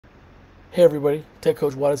Hey everybody, Tech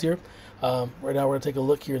Coach Waters here. Right now we're going to take a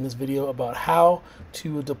look here in this video about how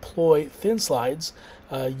to deploy thin slides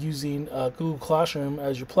using Google Classroom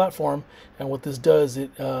as your platform. And what this does,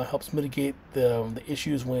 it helps mitigate the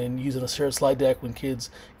issues when using a shared slide deck, when kids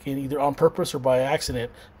can either on purpose or by accident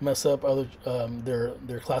mess up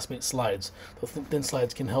their classmates' slides. The thin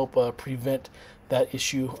slides can help prevent that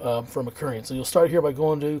issue from occurring. So you'll start here by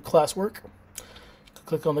going to classwork,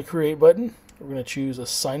 click on the create button. We're going to choose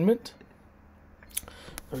assignment.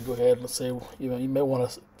 Go ahead. Let's say you may want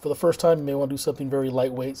to, for the first time, you may want to do something very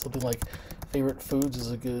lightweight. Something like favorite foods is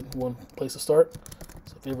a good one place to start.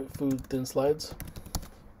 So favorite food thin slides.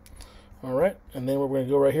 All right, and then we're going to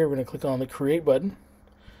go right here. We're going to click on the create button.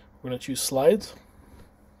 We're going to choose slides.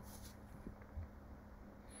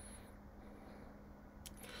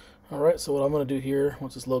 All right. So what I'm going to do here,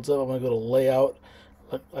 once this loads up, I'm going to go to layout.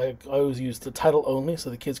 I always use the title only, so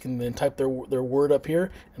the kids can then type their word up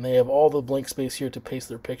here, and they have all the blank space here to paste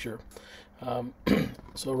their picture.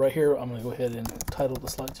 So right here, I'm going to go ahead and title the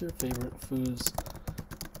slides here, favorite foods,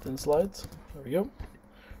 thin slides. There we go.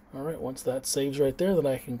 All right, once that saves right there, then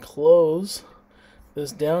I can close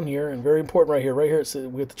this down here, and very important right here, it says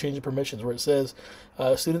we have to change the permissions where it says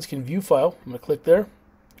students can view file. I'm going to click there,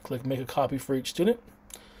 click make a copy for each student.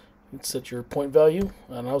 Set your point value.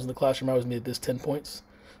 And I was in the classroom, I always made this 10 points.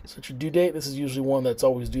 Set your due date. This is usually one that's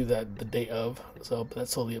always due that the date of, so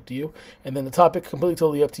that's totally up to you. And then the topic, completely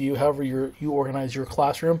totally up to you. However you organize your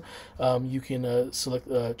classroom, you can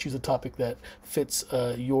choose a topic that fits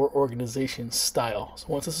your organization style. So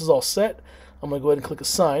once this is all set, I'm going to go ahead and click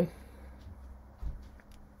assign.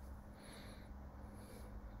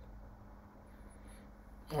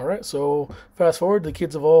 All right, so fast forward, the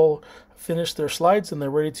kids have all finished their slides and they're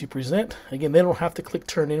ready to present. Again, they don't have to click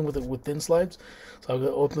turn in with thin slides. So I'm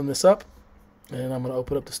going to open this up, and I'm going to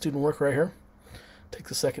open up the student work right here.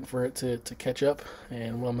 Takes a second for it to catch up.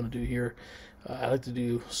 And what I'm going to do here, I like to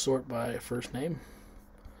do sort by first name.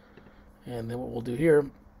 And then what we'll do here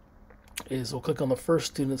is we'll click on the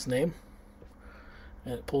first student's name,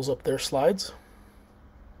 and it pulls up their slides.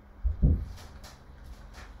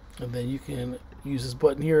 And then you can use this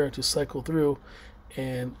button here to cycle through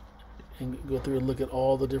and go through and look at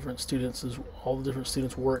all the different students'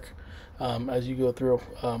 work as you go through.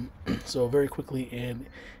 So very quickly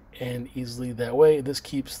and easily that way. This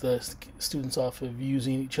keeps the students off of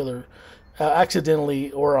using each other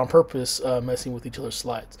accidentally or on purpose, messing with each other's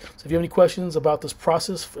slides. So if you have any questions about this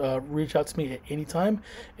process, reach out to me at any time,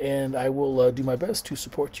 and I will do my best to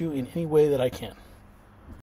support you in any way that I can.